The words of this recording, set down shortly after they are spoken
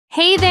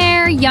Hey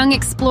there, young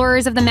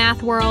explorers of the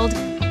math world.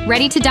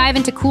 Ready to dive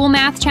into cool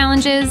math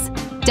challenges?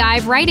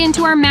 Dive right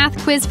into our Math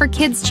Quiz for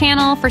Kids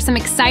channel for some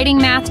exciting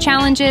math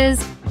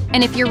challenges.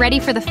 And if you're ready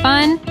for the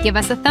fun, give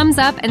us a thumbs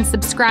up and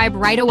subscribe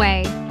right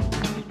away.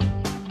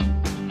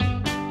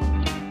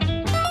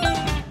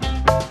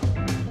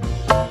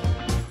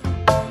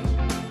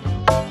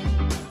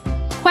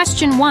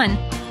 Question 1.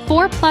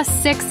 4 plus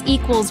 6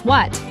 equals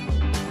what?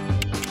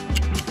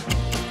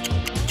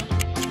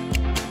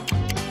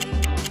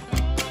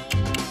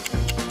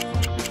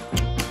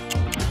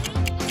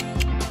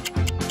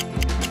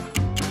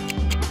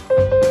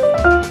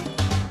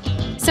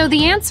 So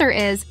the answer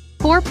is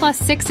 4 plus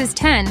 6 is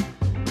 10.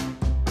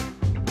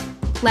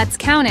 Let's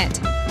count it.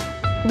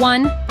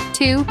 1,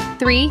 2,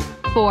 3,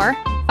 4,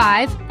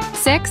 5,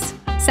 6,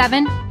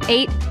 7,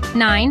 8,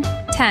 9,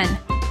 10.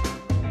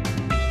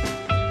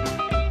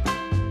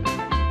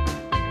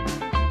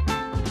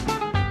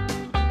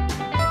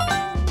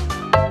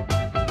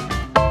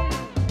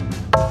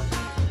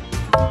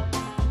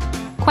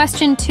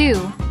 Question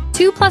 2.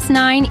 2 plus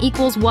 9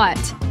 equals what?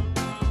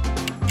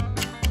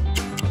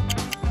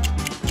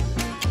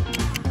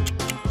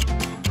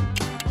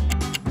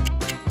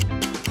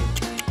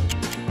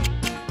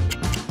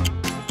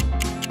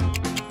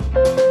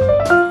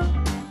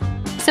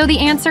 So the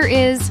answer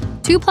is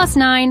 2 plus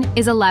 9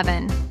 is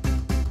 11.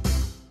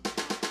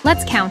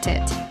 Let's count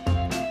it.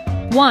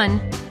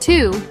 1,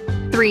 2,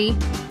 3,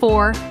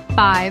 4,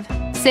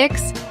 5,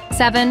 6,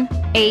 7,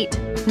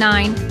 8,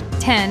 9,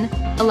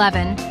 10,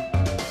 11.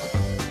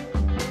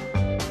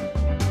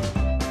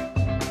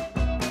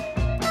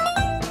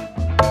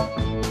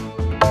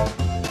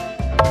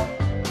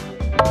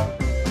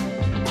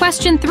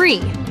 Question 3.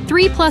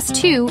 3 plus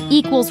 2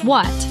 equals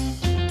what?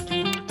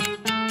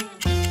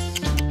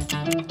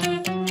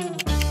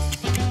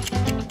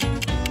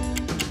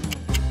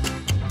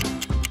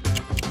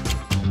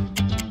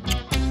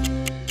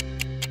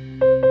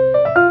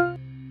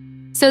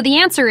 So the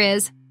answer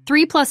is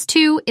 3 plus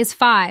 2 is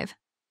 5.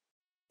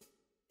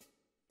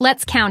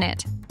 Let's count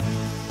it.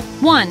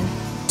 1,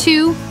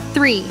 2,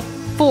 3,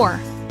 4,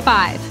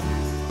 5.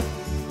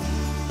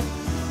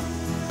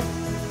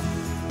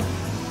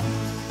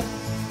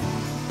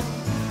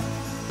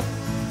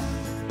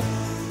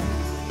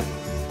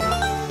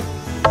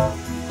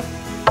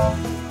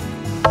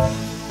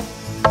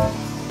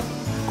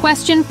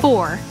 Question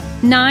 4.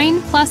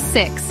 9 plus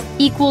 6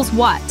 equals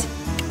what?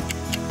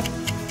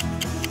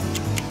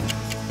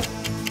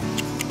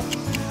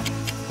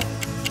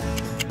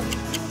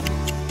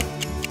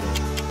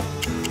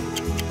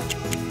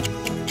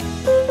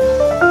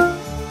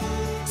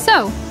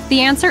 So,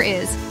 the answer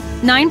is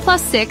 9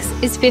 plus 6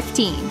 is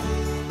 15.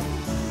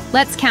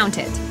 Let's count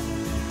it.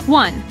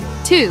 1,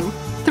 2,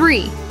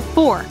 3,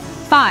 4,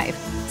 5,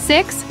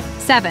 6,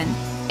 7,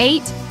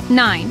 8,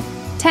 9,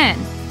 10,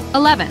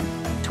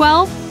 11,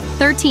 12,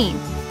 13,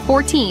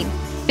 14,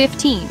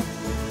 15.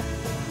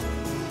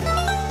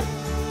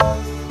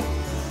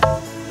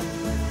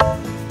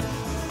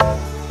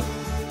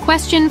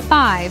 Question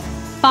 5.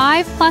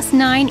 5 plus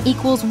 9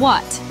 equals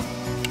what?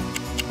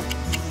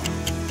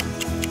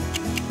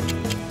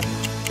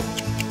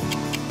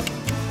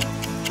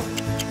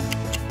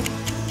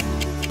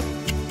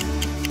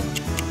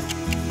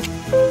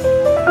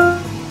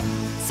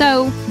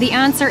 So, the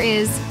answer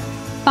is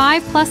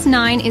 5 plus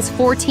 9 is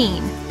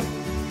 14.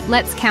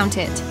 Let's count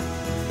it.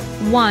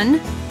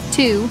 1,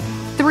 2,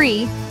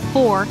 3,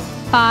 4,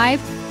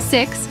 5,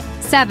 6,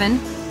 7,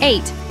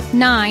 8,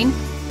 9,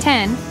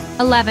 10,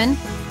 11,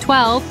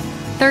 12,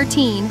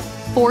 13,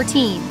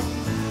 14.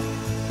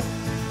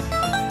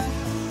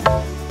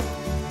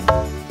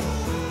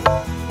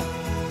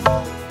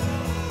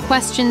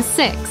 Question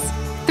 6.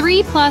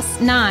 3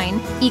 plus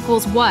 9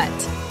 equals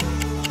what?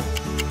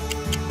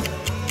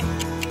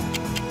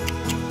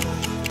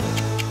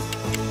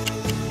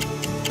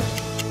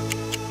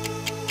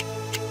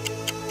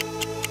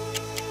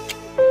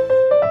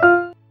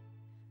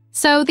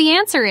 So the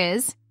answer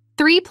is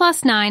 3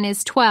 plus 9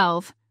 is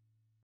 12.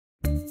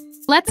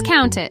 Let's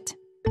count it.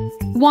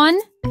 1,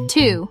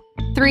 2,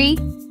 3,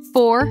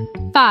 4,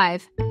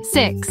 5,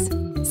 6,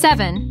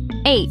 7,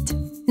 8,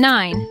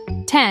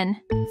 9,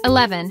 10,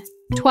 11,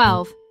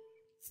 12.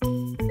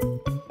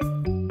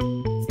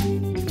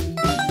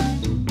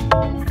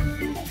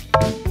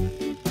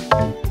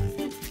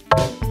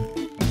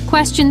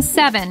 Question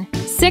 7.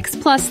 6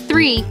 plus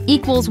 3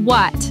 equals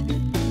what?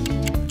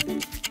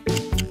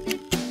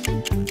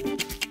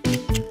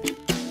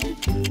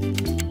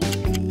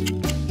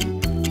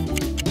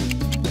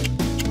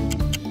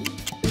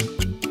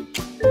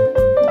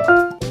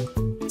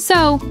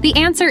 So, the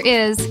answer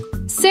is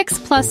 6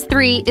 plus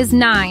 3 is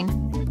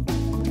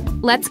 9.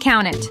 Let's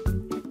count it.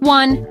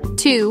 1,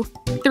 2,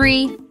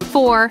 3,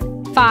 4,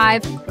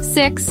 5,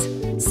 6,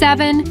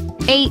 7,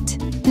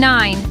 8,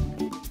 9.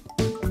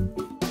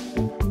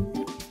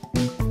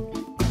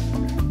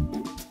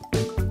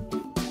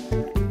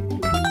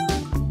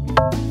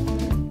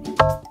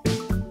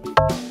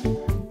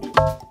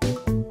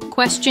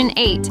 Question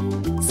 8.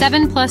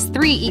 7 plus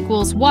 3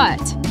 equals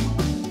what?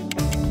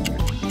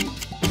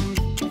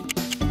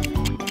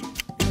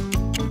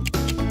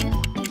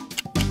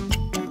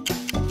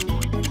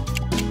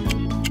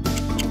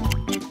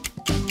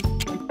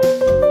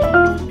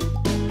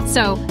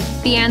 So,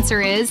 the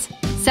answer is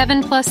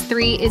 7 plus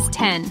 3 is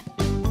 10.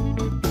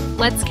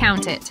 Let's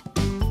count it.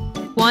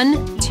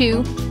 1,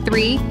 2,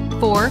 3,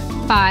 4,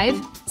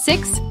 5,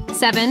 6,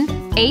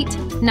 7, 8,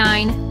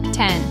 9,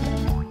 10.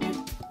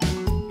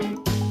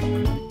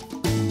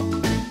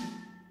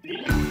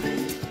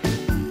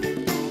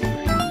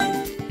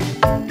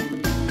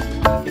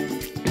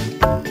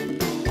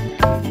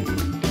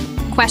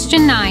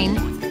 Question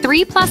 9.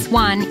 3 plus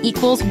 1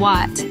 equals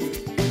what?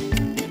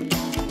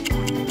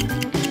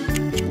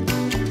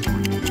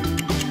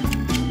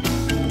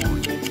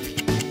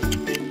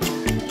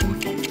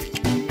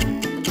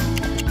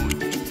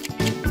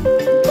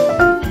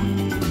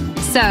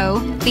 So,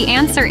 the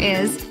answer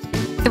is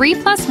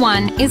 3 plus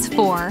 1 is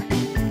 4.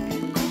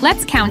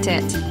 Let's count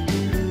it.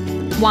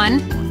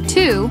 1,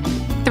 2,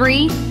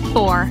 3,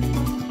 4.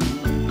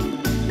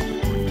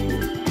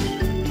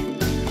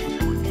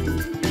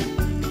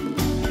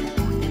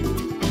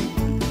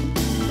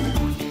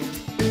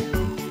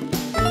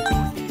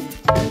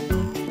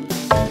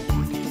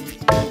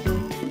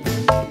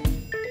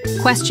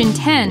 Question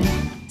 10.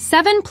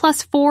 7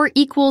 plus 4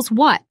 equals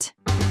what?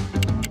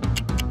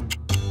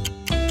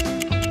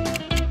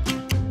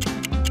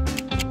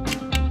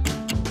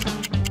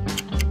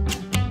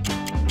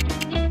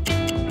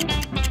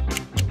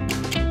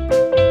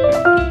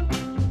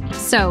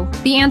 So,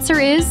 the answer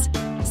is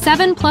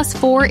 7 plus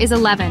 4 is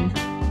 11.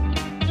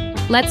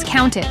 Let's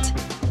count it.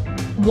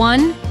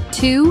 1,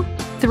 2,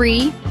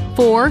 3,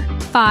 4,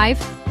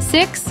 5,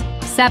 6,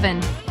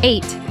 7,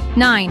 8,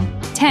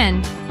 9,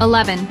 10,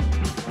 11.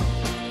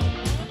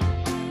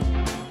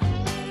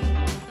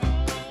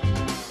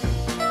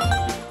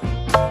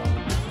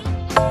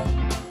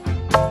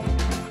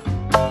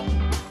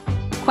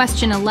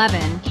 Question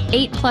 11.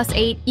 8 plus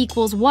 8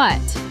 equals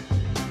what?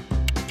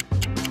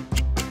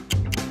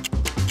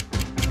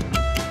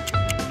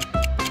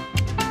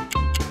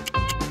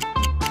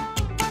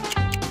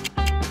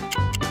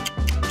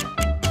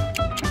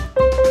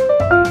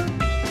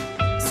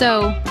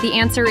 So, the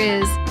answer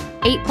is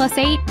 8 plus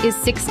 8 is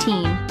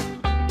 16.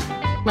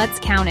 Let's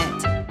count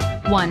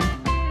it. 1,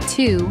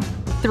 2,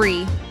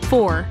 3,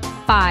 4,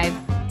 5,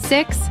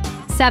 6,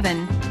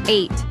 7,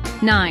 8,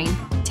 9,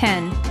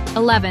 10,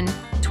 11,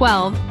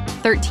 12,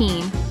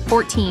 13,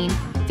 14,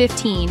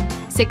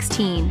 15,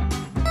 16.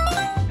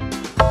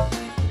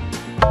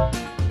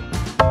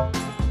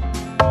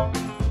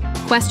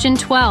 Question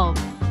 12.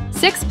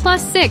 6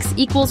 plus 6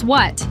 equals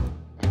what?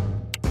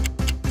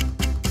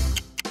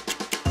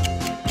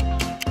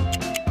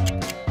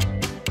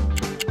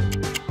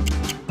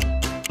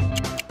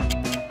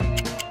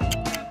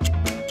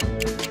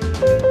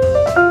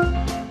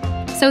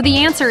 So the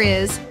answer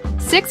is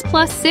 6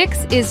 plus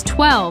 6 is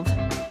 12.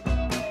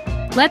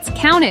 Let's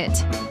count it.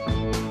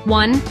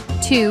 1,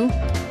 2,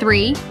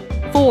 3,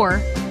 4,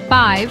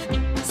 5,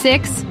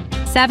 6,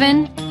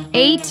 7,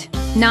 8,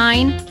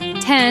 9,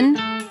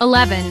 10,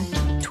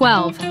 11,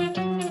 12.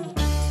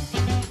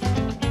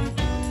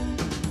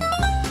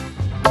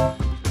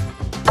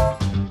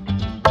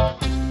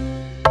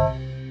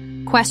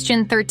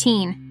 Question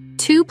 13.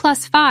 2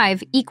 plus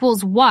 5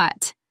 equals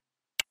what?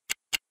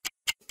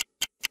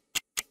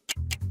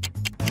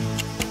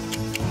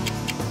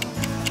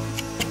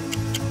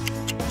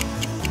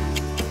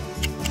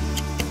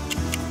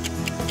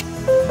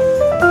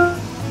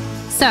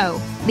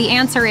 So, the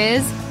answer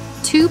is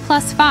 2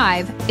 plus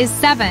 5 is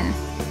 7.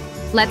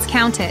 Let's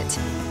count it.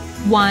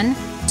 1,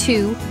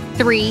 2,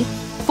 3,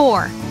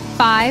 4,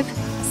 5,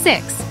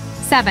 6,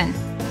 7.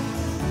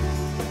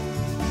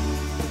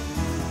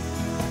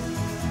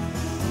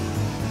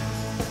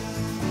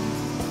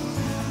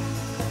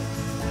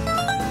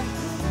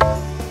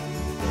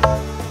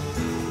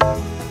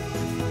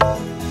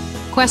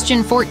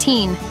 Question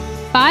 14.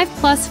 5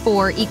 plus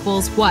 4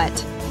 equals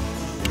what?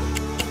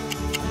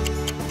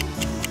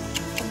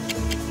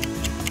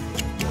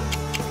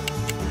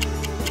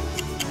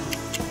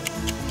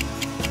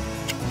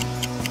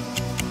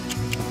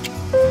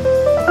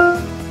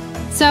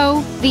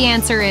 So, the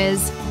answer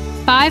is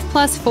 5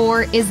 plus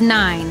 4 is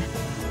 9.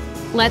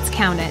 Let's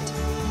count it.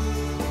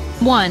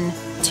 1,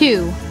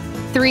 2,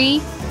 3,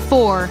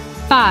 4,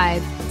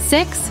 5,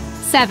 6,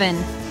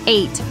 7,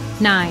 8,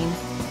 9.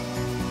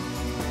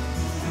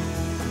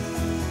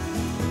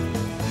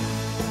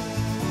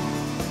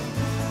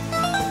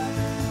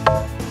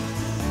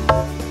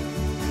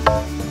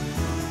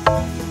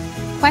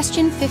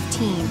 Question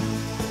 15.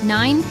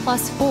 9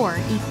 plus 4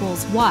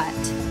 equals what?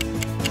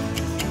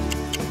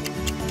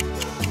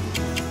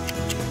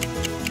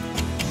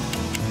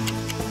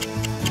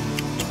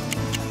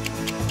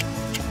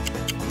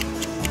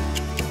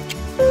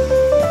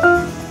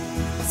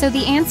 So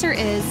the answer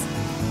is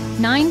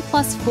 9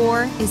 plus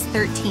 4 is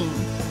 13.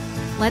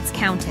 Let's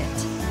count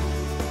it.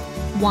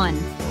 1,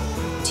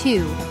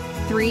 2,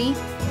 3,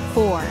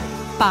 4,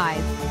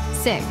 5,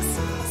 6,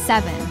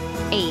 7,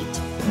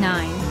 8,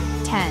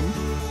 9, 10,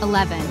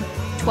 11,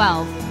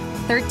 12,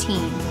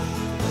 13.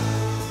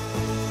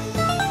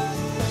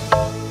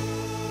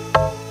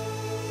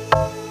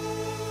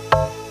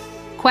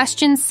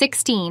 Question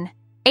 16.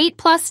 8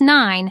 plus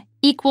 9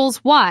 equals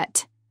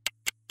what?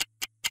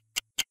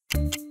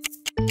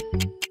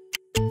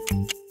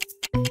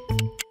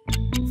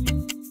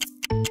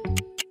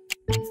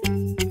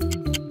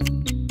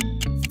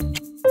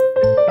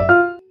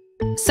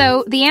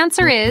 So the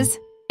answer is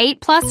 8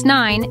 plus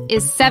 9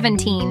 is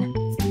 17.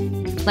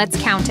 Let's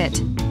count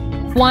it.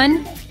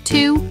 1,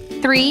 2,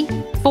 3,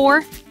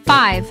 4,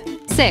 5,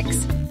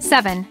 6,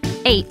 7,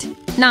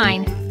 8,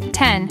 9,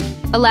 10,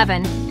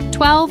 11,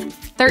 12,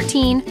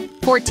 13,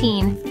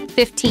 14,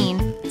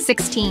 15,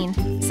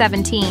 16,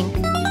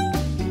 17.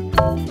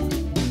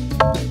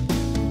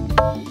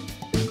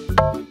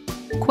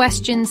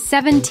 Question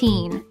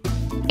 17.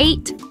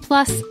 8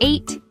 plus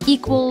 8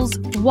 equals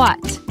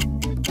what?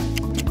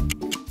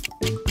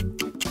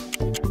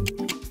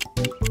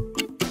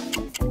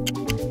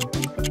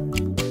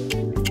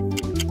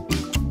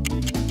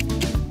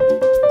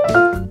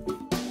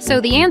 So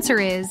the answer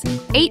is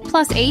 8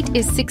 plus 8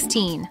 is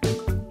 16.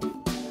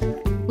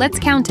 Let's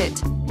count it.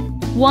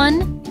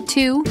 1,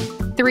 2,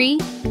 3,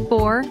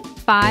 4,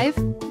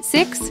 5,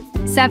 6,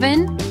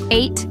 7,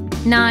 8,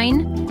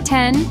 9,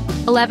 10,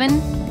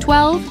 11,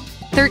 12,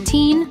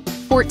 13,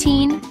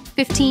 14,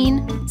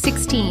 15,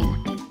 16.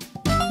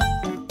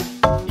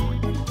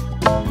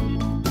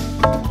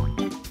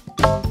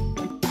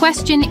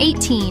 Question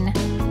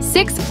 18.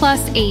 6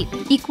 plus 8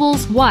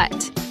 equals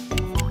what?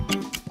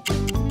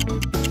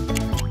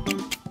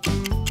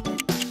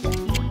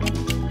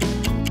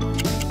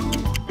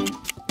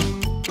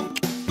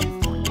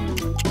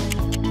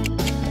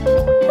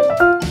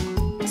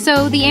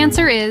 So the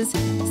answer is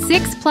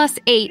 6 plus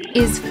 8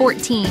 is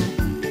 14.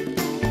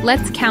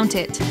 Let's count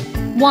it.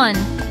 1,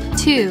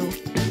 2,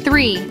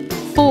 3,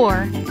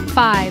 4,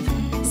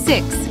 5,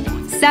 6,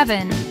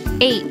 7,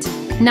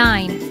 8,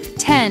 9,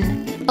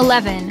 10,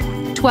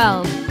 11,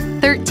 12,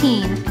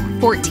 13,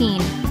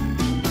 14.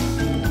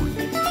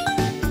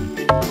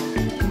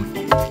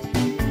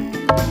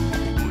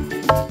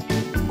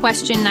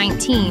 Question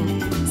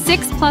 19.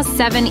 6 plus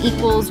 7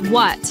 equals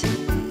what?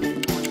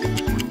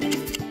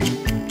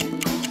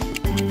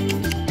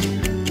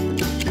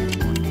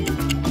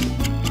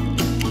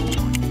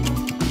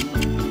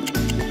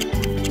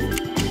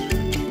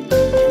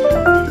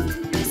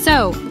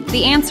 So,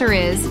 the answer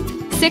is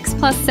 6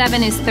 plus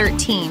 7 is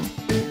 13.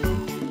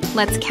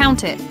 Let's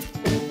count it.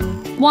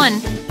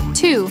 1,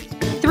 2,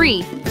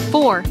 3,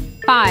 4,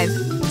 5,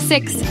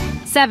 6,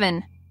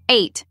 7,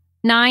 8,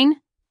 9,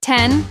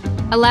 10,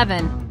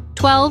 11,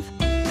 12,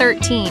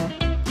 13.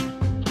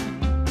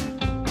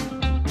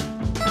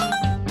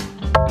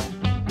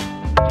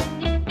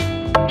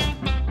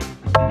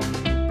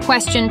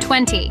 Question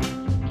 20.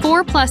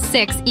 4 plus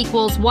 6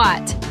 equals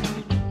what?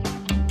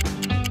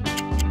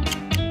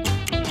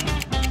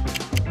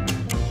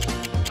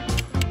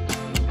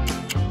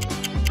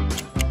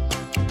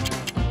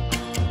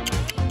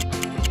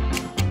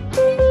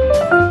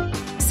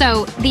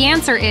 So, the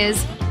answer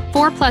is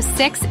 4 plus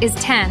 6 is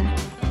 10.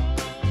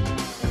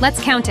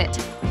 Let's count it.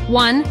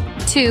 1,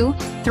 2,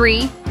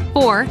 3,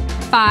 4,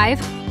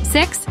 5,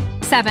 6,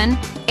 7,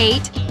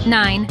 8,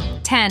 9,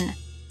 10.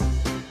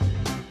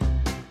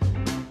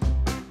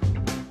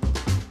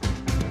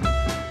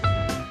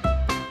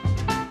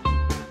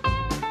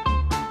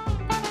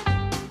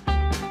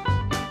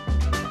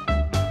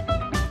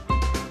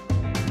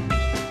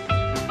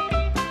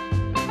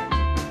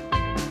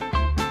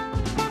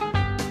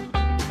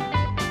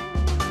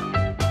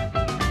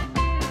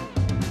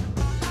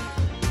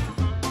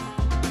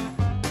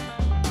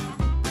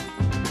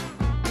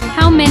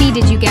 How many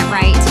did you get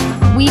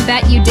right? We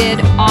bet you did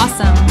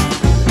awesome.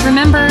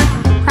 Remember,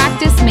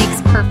 practice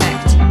makes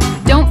perfect.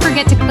 Don't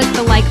forget to click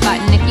the like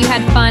button if you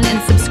had fun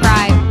and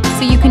subscribe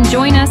so you can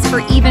join us for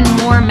even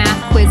more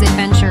math quiz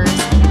adventures.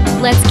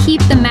 Let's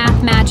keep the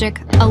math magic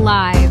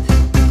alive.